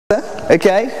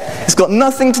okay? It's got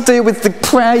nothing to do with the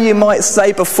prayer you might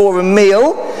say before a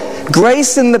meal.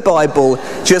 Grace in the Bible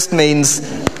just means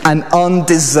an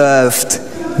undeserved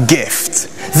gift.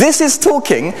 This is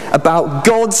talking about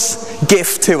God's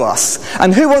gift to us.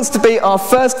 And who wants to be our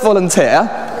first volunteer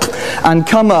and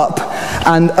come up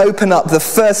and open up the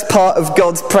first part of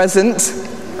God's present?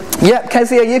 Yep,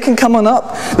 Kezia, you can come on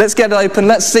up. Let's get it open.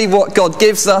 Let's see what God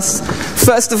gives us.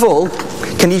 First of all,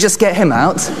 can you just get him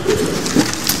out?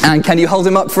 And can you hold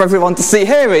him up for everyone to see?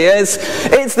 Here he is.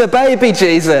 It's the baby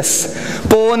Jesus,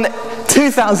 born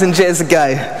 2,000 years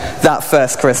ago, that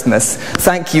first Christmas.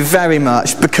 Thank you very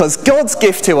much, because God's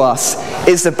gift to us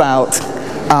is about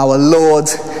our Lord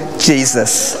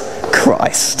Jesus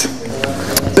Christ.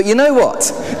 But you know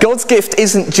what? God's gift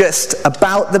isn't just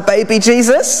about the baby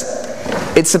Jesus.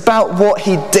 It's about what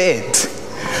he did.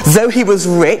 Though he was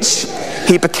rich,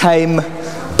 he became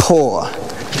poor.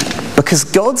 Because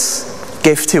God's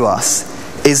gift to us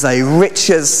is a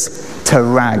riches to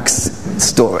rags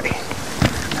story.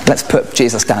 Let's put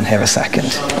Jesus down here a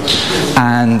second.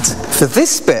 And for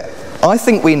this bit, I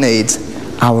think we need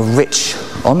our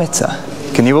rich-ometer.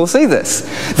 Can you all see this?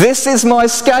 This is my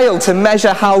scale to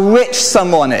measure how rich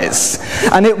someone is.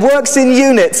 And it works in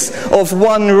units of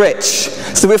one rich.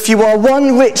 So if you are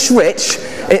one rich,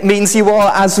 it means you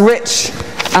are as rich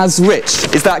as rich.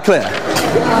 Is that clear?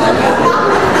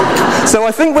 So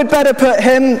I think we'd better put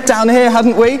him down here,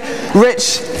 hadn't we?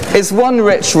 Rich is one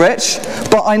rich.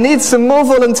 But I need some more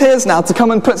volunteers now to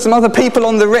come and put some other people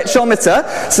on the rich-ometer.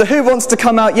 So who wants to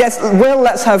come out? Yes, Will,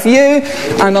 let's have you.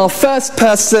 And our first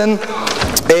person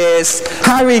is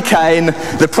Harry Kane,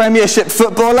 the Premiership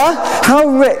footballer. How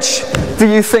rich do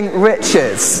you think rich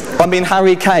is? I mean,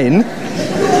 Harry Kane.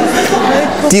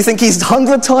 Do you think he's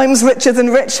 100 times richer than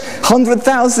rich?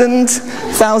 100,000?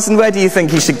 1,000, where do you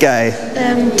think he should go?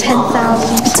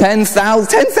 10,000.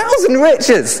 10,000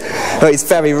 riches! Oh, he's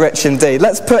very rich indeed.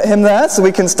 Let's put him there so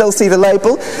we can still see the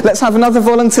label. Let's have another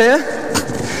volunteer.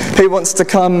 Who wants to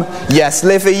come? Yes,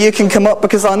 Livy, you can come up,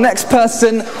 because our next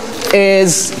person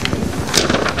is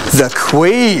the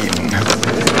Queen.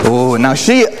 Oh, now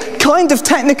she kind of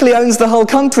technically owns the whole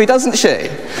country, doesn't she?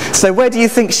 So where do you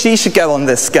think she should go on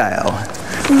this scale?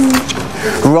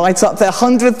 Right up there,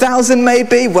 100,000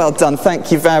 maybe? Well done,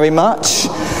 thank you very much.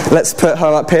 Let's put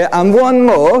her up here. And one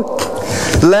more.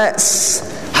 Let's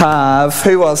have,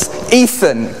 who else?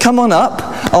 Ethan, come on up.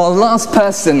 Our last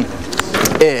person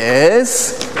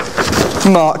is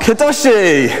Mark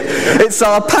Hidoshi. It's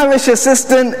our parish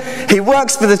assistant. He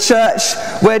works for the church.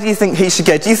 Where do you think he should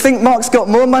go? Do you think Mark's got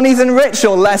more money than Rich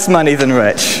or less money than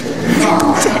Rich?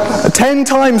 10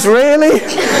 times, really?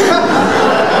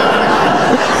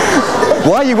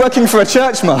 Why are you working for a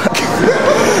church, Mark?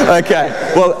 Okay,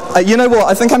 well, you know what?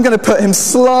 I think I'm going to put him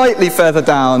slightly further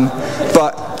down,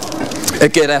 but a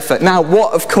good effort. Now,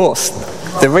 what, of course,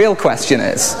 the real question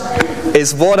is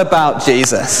what about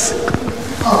Jesus?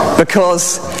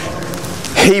 Because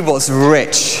he was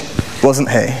rich, wasn't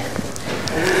he?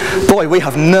 Boy, we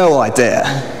have no idea.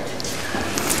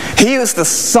 He was the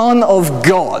Son of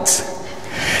God.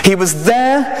 He was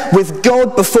there with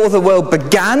God before the world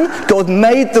began. God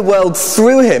made the world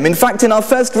through him. In fact, in our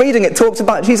first reading, it talked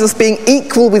about Jesus being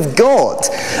equal with God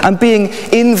and being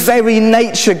in very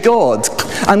nature God.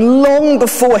 And long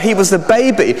before he was a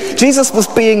baby, Jesus was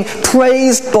being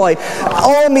praised by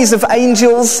armies of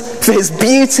angels for his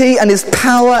beauty and his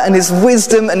power and his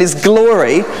wisdom and his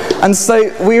glory. And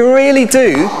so we really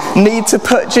do need to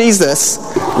put Jesus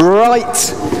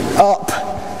right up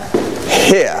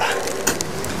here.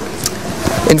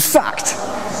 In fact,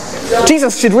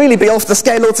 Jesus should really be off the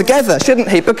scale altogether, shouldn't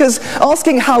he? Because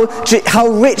asking how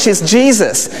rich is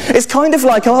Jesus is kind of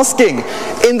like asking,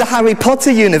 in the Harry Potter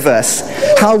universe,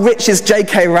 how rich is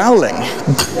J.K. Rowling?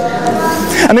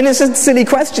 I mean, it's a silly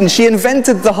question. She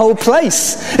invented the whole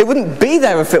place. It wouldn't be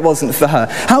there if it wasn't for her.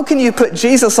 How can you put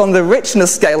Jesus on the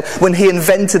richness scale when he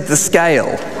invented the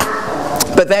scale?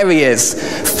 But there he is,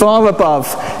 far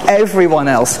above everyone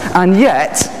else. And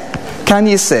yet, can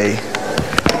you see?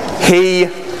 He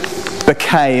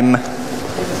became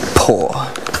poor.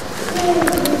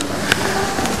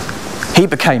 He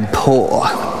became poor.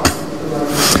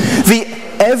 The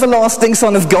everlasting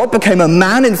Son of God became a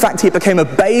man. In fact, he became a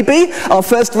baby. Our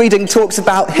first reading talks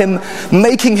about him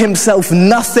making himself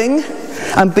nothing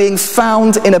and being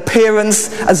found in appearance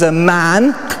as a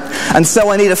man. And so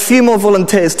I need a few more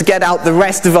volunteers to get out the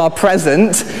rest of our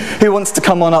present. Who wants to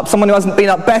come on up? Someone who hasn't been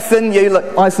up. Bethan, you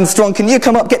look nice and strong. Can you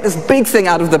come up, get this big thing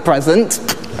out of the present?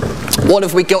 What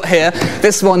have we got here?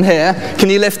 This one here. Can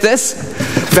you lift this?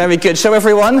 Very good. Show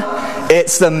everyone.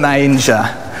 It's the manger.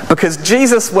 Because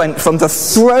Jesus went from the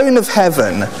throne of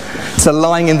heaven to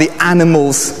lying in the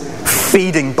animal's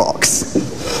feeding box.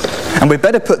 And we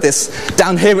better put this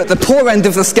down here at the poor end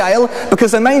of the scale,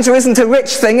 because a manger isn't a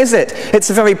rich thing, is it? It's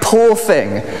a very poor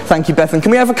thing. Thank you, Bethan. Can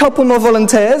we have a couple more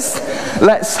volunteers?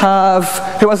 Let's have,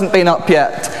 who hasn't been up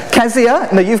yet? Kezia?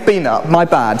 No, you've been up, my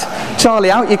bad.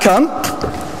 Charlie, out you come.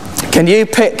 Can you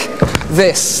pick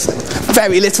this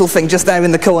very little thing just there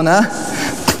in the corner?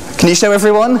 Can you show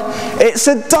everyone? It's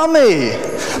a dummy,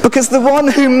 because the one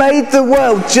who made the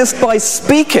world just by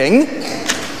speaking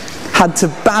had to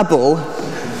babble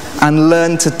and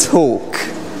learn to talk.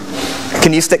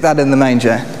 Can you stick that in the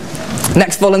manger?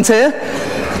 Next volunteer,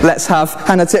 let's have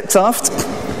Hannah Tiptaft.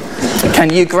 Can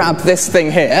you grab this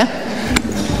thing here?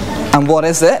 And what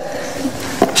is it?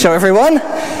 Show everyone.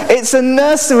 It's a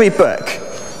nursery book.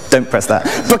 Don't press that.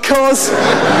 Because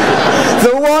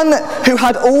the one who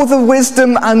had all the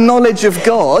wisdom and knowledge of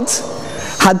God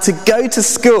had to go to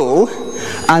school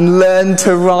and learn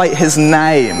to write his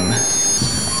name.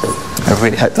 I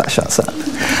really hope that shuts up.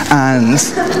 And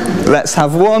let's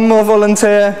have one more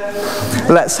volunteer.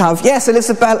 Let's have, yes,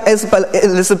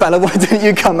 Isabella, why don't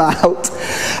you come out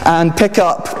and pick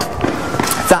up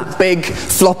that big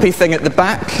floppy thing at the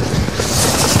back?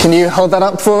 Can you hold that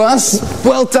up for us?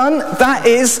 Well done. That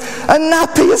is a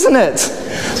nappy, isn't it?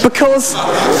 Because,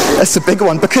 it's a big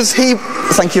one, because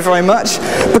thank you very much,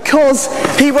 because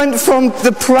he went from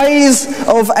the praise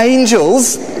of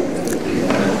angels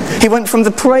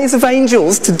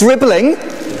to dribbling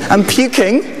and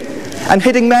puking and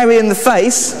hitting Mary in the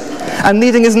face and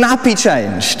needing his nappy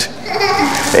changed.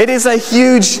 It is a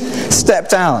huge step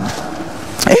down.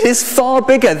 It is far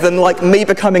bigger than like me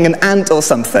becoming an ant or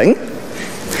something.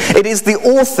 It is the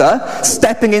author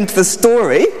stepping into the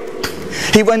story.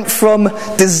 He went from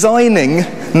designing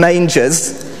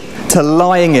mangers to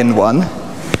lying in one.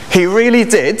 He really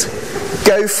did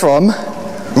go from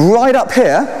right up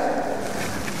here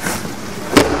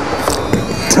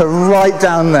to right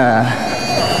down there.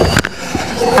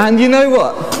 And you know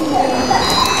what?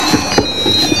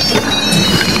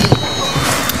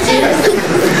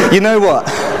 You know what?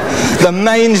 The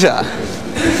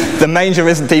manger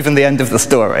isn't even the end of the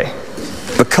story,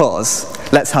 because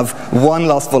let's have one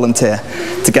last volunteer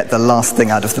to get the last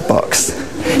thing out of the box.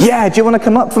 Yeah, do you want to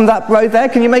come up from that row there?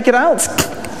 Can you make it out?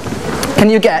 Can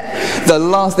you get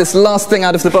this last thing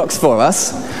out of the box for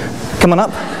us? Come on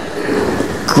up.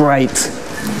 Great.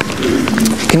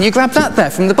 Can you grab that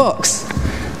there from the box?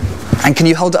 And can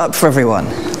you hold it up for everyone?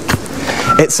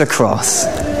 It's a cross.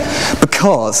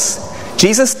 Because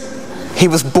Jesus, he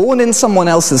was born in someone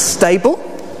else's stable,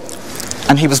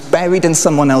 and he was buried in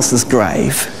someone else's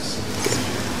grave.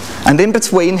 And in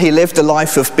between, he lived a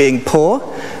life of being poor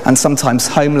and sometimes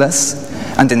homeless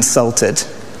and insulted.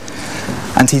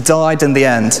 And he died in the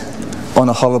end on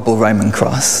a horrible Roman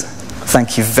cross.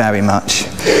 Thank you very much.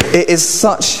 It is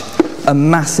such a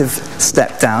massive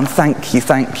step down. Thank you,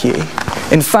 thank you.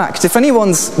 In fact, if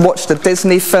anyone's watched a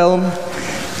Disney film,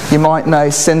 you might know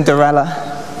Cinderella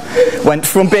went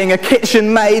from being a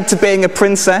kitchen maid to being a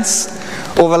princess,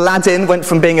 or Aladdin went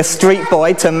from being a street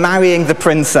boy to marrying the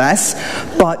princess.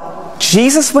 But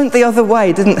Jesus went the other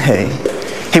way, didn't he?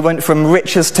 He went from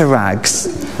riches to rags.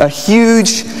 A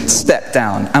huge step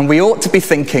down. And we ought to be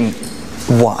thinking,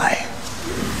 why?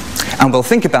 And we'll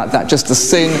think about that just as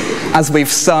soon as we've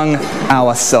sung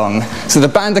our song. So the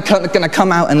band are going to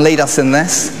come out and lead us in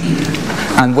this.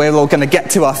 And we're all going to get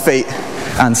to our feet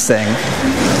and sing.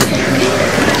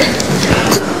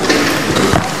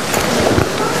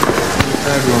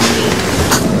 Everyone.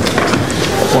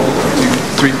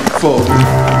 1, 2, 3, 4.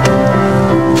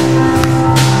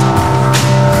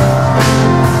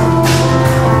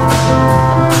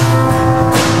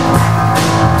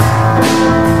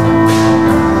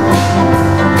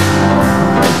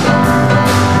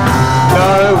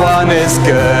 Is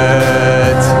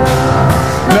good.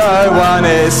 No one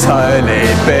is holy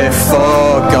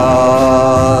before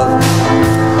God.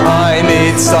 I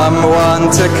need someone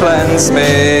to cleanse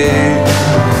me.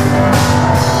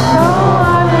 No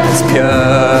one is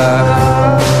pure.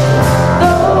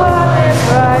 No one is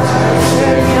righteous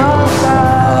in your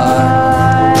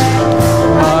sight.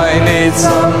 I need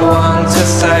someone to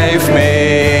save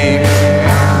me.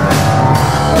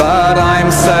 But I'm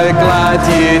so glad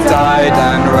you died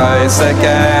and rose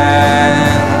again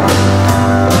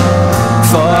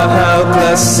for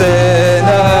helpless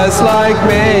sinners like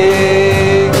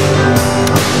me.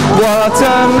 What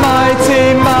a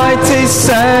mighty, mighty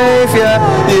Saviour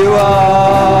you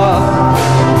are.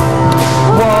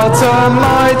 What a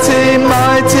mighty,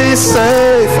 mighty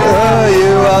Saviour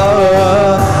you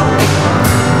are.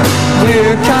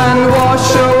 You can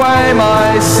wash away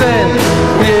my sin.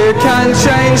 You can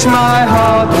change my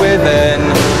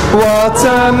What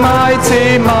a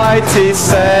mighty, mighty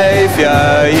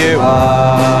Saviour you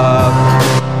are.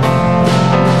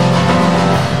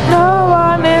 No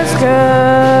one is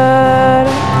good,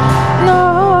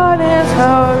 no one is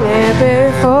holy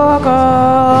before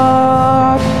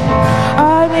God.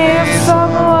 I need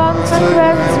someone to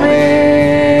cleanse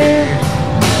me.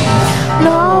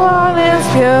 No one is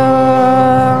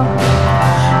pure,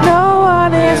 no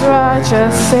one is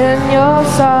righteous in your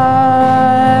sight.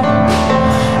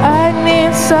 I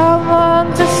need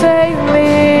someone to save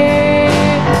me,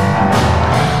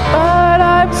 but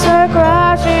I'm so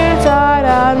glad you died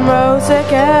and rose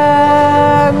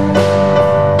again.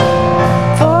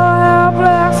 For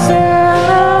helpless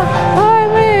sinner like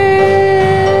me,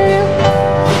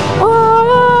 what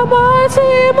a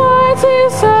mighty, mighty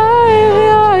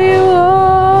Saviour you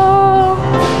are.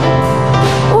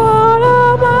 What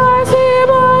a mighty,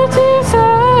 mighty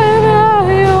Saviour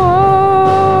you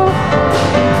are.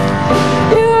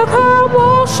 You can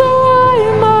wash away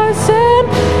my sin,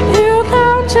 you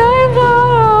can change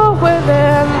all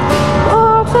within.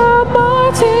 What a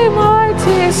mighty,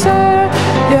 mighty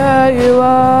Saviour you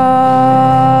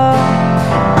are.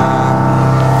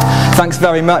 Thanks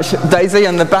very much, Daisy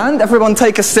and the band. Everyone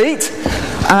take a seat.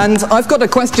 And I've got a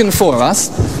question for us.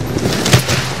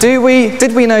 Did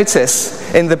we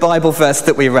notice in the Bible verse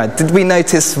that we read, did we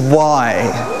notice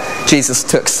why Jesus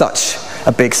took such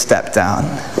a big step down?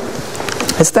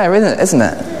 It's there, isn't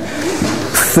it?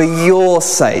 For your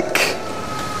sake.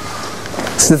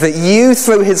 So that you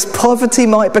through his poverty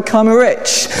might become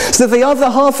rich. So the other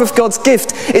half of God's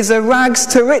gift is a rags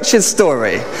to riches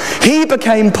story. He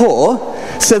became poor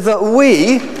so that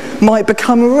we might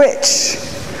become rich.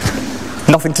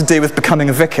 Nothing to do with becoming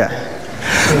a vicar.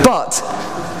 But,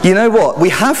 you know what? We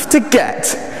have to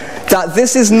get that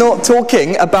this is not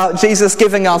talking about Jesus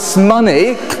giving us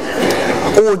money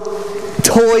or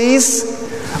toys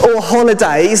or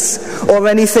holidays or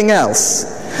anything else.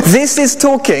 This is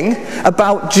talking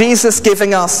about Jesus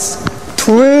giving us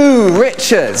true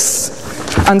riches.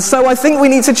 And so I think we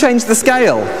need to change the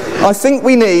scale. I think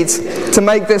we need to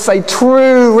make this a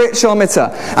true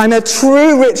richometer. And a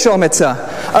true richometer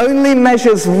only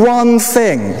measures one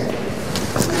thing.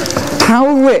 How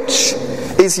rich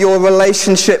is your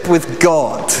relationship with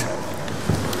God?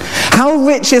 How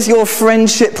rich is your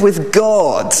friendship with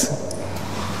God?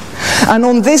 And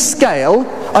on this scale,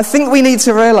 I think we need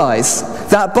to realise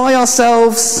that by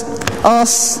ourselves,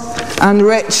 us and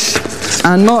Rich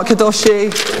and Mark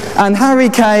Kadoshi and Harry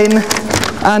Kane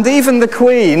and even the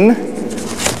Queen,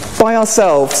 by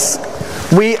ourselves,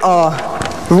 we are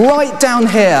right down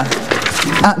here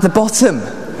at the bottom.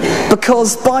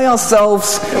 Because by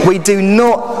ourselves, we do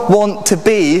not want to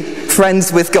be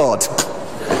friends with God.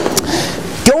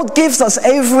 God gives us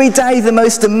every day the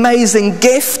most amazing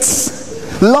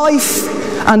gifts, life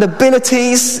and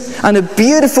abilities and a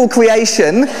beautiful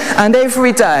creation, and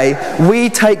every day we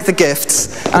take the gifts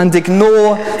and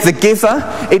ignore the giver.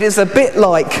 It is a bit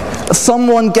like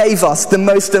someone gave us the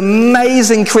most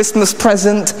amazing Christmas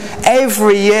present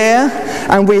every year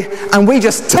and we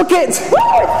just took it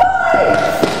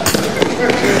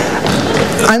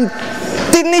and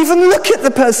didn't even look at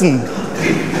the person.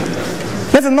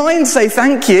 Never mind say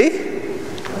thank you.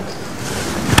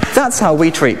 That's how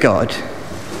we treat God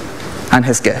and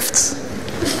his gifts.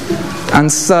 And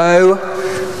so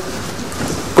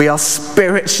we are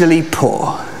spiritually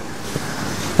poor.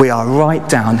 We are right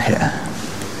down here.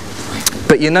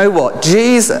 But you know what?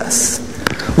 Jesus,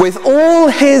 with all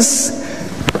his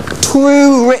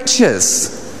true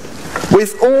riches,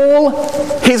 with all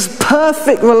his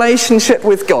perfect relationship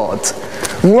with God,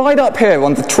 right up here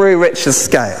on the true riches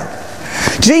scale,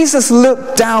 Jesus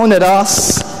looked down at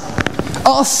us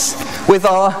with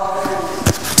our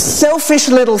selfish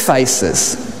little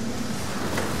faces,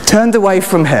 turned away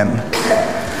from him,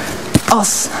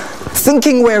 us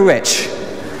thinking we're rich,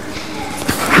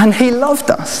 and he loved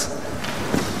us.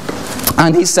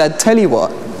 And he said, tell you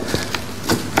what,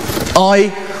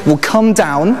 I will come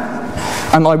down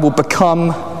and I will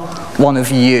become one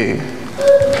of you.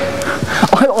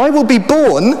 I will be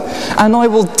born and I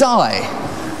will die,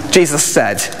 Jesus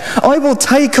said. I will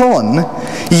take on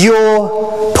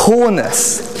your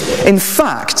poorness. In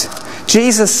fact,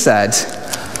 Jesus said,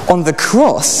 on the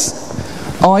cross,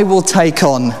 I will take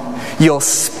on your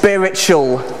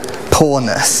spiritual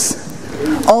poorness.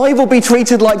 I will be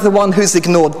treated like the one who's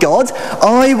ignored God.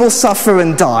 I will suffer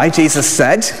and die, Jesus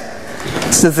said,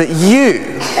 so that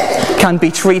you can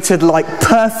be treated like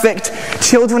perfect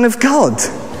children of God.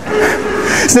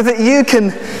 So that you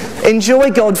can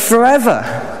enjoy God forever.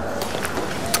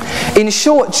 In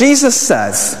short, Jesus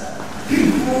says,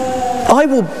 I I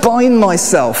will bind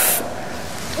myself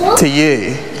to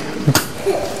you.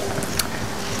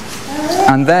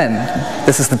 And then,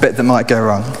 this is the bit that might go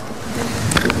wrong.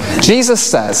 Jesus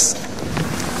says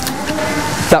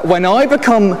that when I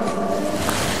become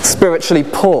spiritually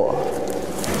poor,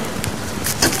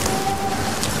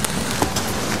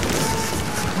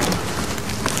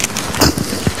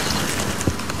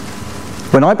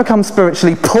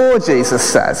 Jesus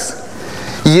says,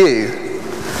 you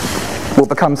will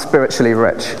become spiritually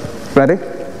rich. Ready?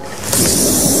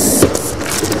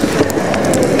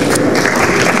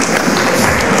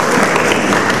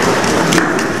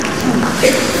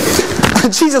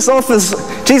 Jesus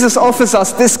offers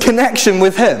us this connection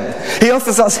with him. He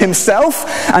offers us himself,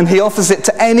 and he offers it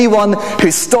to anyone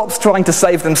who stops trying to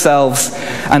save themselves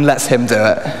and lets him do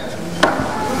it.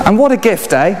 And what a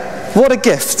gift, eh? What a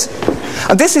gift.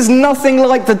 And this is nothing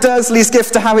like the Dursleys'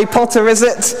 gift to Harry Potter, is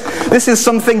it? This is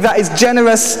something that is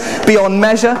generous beyond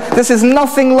measure. This is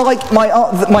nothing like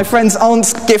my friend's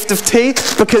aunt's gift of tea,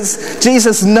 because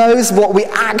Jesus knows what we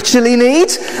actually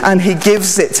need and he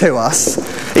gives it to us.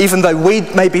 Even though we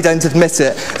maybe don't admit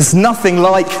it, it's nothing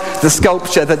like the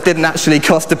sculpture that didn't actually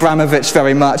cost Abramovich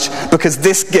very much, because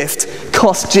this gift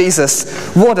cost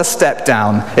Jesus. What a step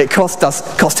down. It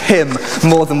cost him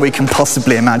more than we can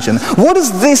possibly imagine. What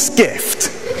does this gift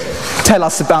tell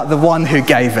us about the one who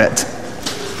gave it?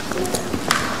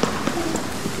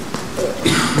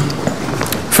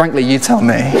 Frankly, you tell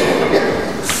me.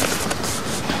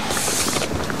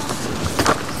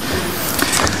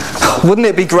 Wouldn't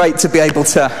it be great to be able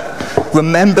to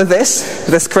remember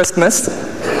this Christmas?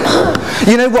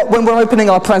 You know what, when we're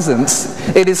opening our presents,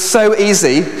 it is so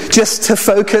easy just to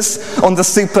focus on the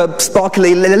super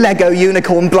sparkly Lego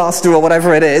unicorn blaster or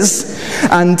whatever it is,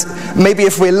 and maybe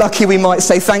if we're lucky we might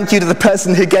say thank you to the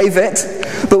person who gave it.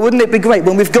 But wouldn't it be great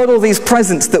when we've got all these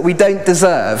presents that we don't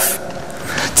deserve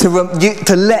to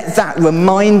let that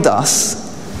remind us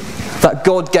that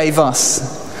God gave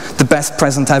us the best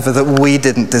present ever that we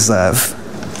didn't deserve,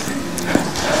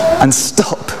 and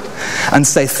stop and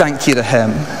say thank you to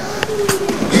him.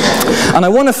 And I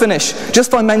want to finish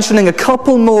just by mentioning a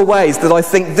couple more ways that I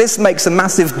think this makes a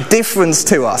massive difference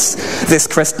to us this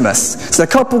Christmas. So a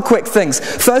couple quick things.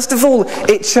 First of all,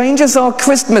 it changes our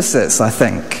Christmases, I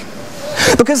think.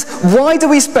 Because why do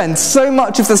we spend so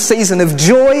much of the season of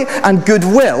joy and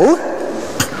goodwill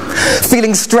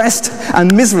feeling stressed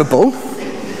and miserable?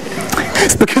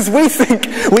 It's because we think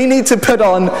we need to put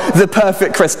on the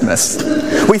perfect Christmas.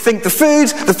 We think the food,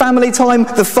 the family time,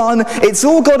 the fun, it's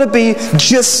all got to be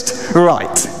just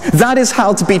right. That is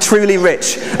how to be truly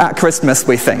rich at Christmas,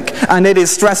 we think. And it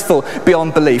is stressful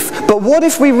beyond belief. But what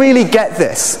if we really get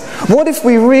this? What if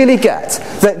we really get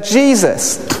that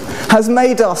Jesus has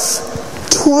made us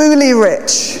truly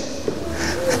rich?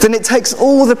 Then it takes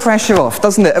all the pressure off,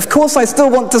 doesn't it? Of course, I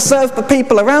still want to serve the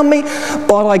people around me,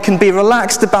 but I can be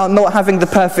relaxed about not having the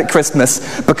perfect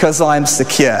Christmas because I am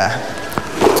secure.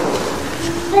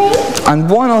 And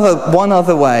one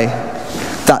other way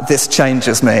that this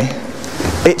changes me,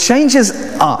 it changes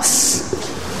us.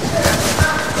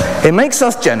 It makes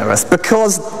us generous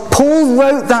because Paul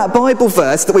wrote that Bible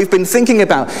verse that we've been thinking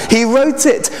about. He wrote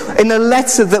it in a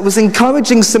letter that was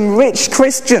encouraging some rich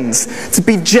Christians to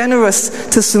be generous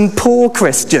to some poor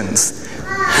Christians.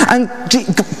 And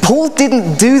Paul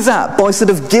didn't do that by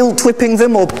sort of guilt-whipping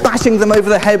them or bashing them over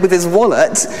the head with his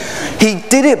wallet. He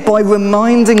did it by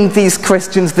reminding these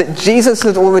Christians that Jesus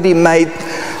had already made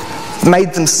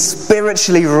them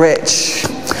spiritually rich.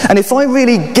 And if I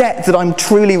really get that I'm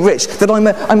truly rich, that I'm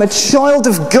a child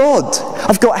of God,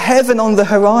 I've got heaven on the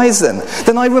horizon,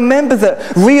 then I remember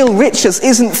that real riches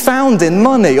isn't found in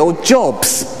money or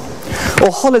jobs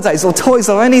or holidays or toys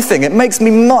or anything. It makes me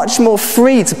much more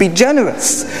free to be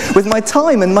generous with my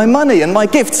time and my money and my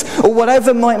gifts or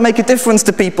whatever might make a difference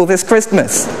to people this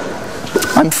Christmas.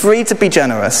 I'm free to be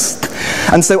generous.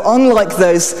 And so unlike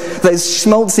those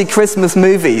schmaltzy Christmas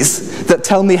movies that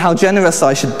tell me how generous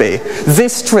I should be,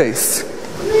 this truth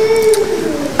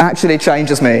actually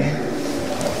changes me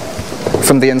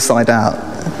from the inside out.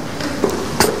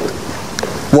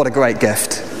 What a great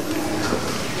gift.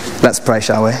 Let's pray,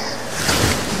 shall we?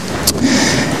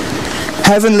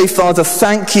 Heavenly Father,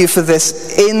 thank you for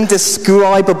this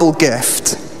indescribable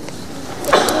gift.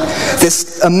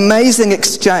 This amazing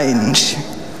exchange,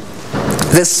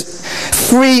 this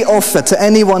free offer to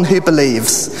anyone who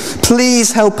believes.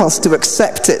 Please help us to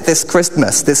accept it this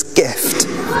Christmas, this gift,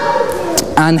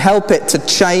 and help it to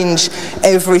change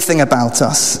everything about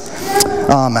us.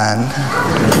 Amen.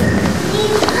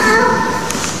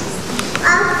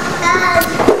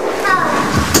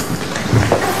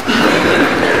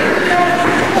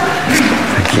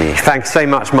 Thank you. Thanks so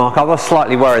much, Mark. I was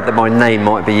slightly worried that my name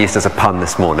might be used as a pun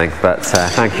this morning, but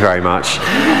thank you very much.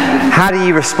 How do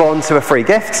you respond to a free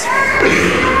gift?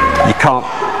 You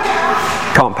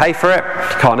can't pay for it,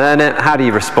 you can't earn it. How do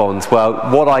you respond? Well,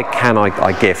 what I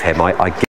give him, I give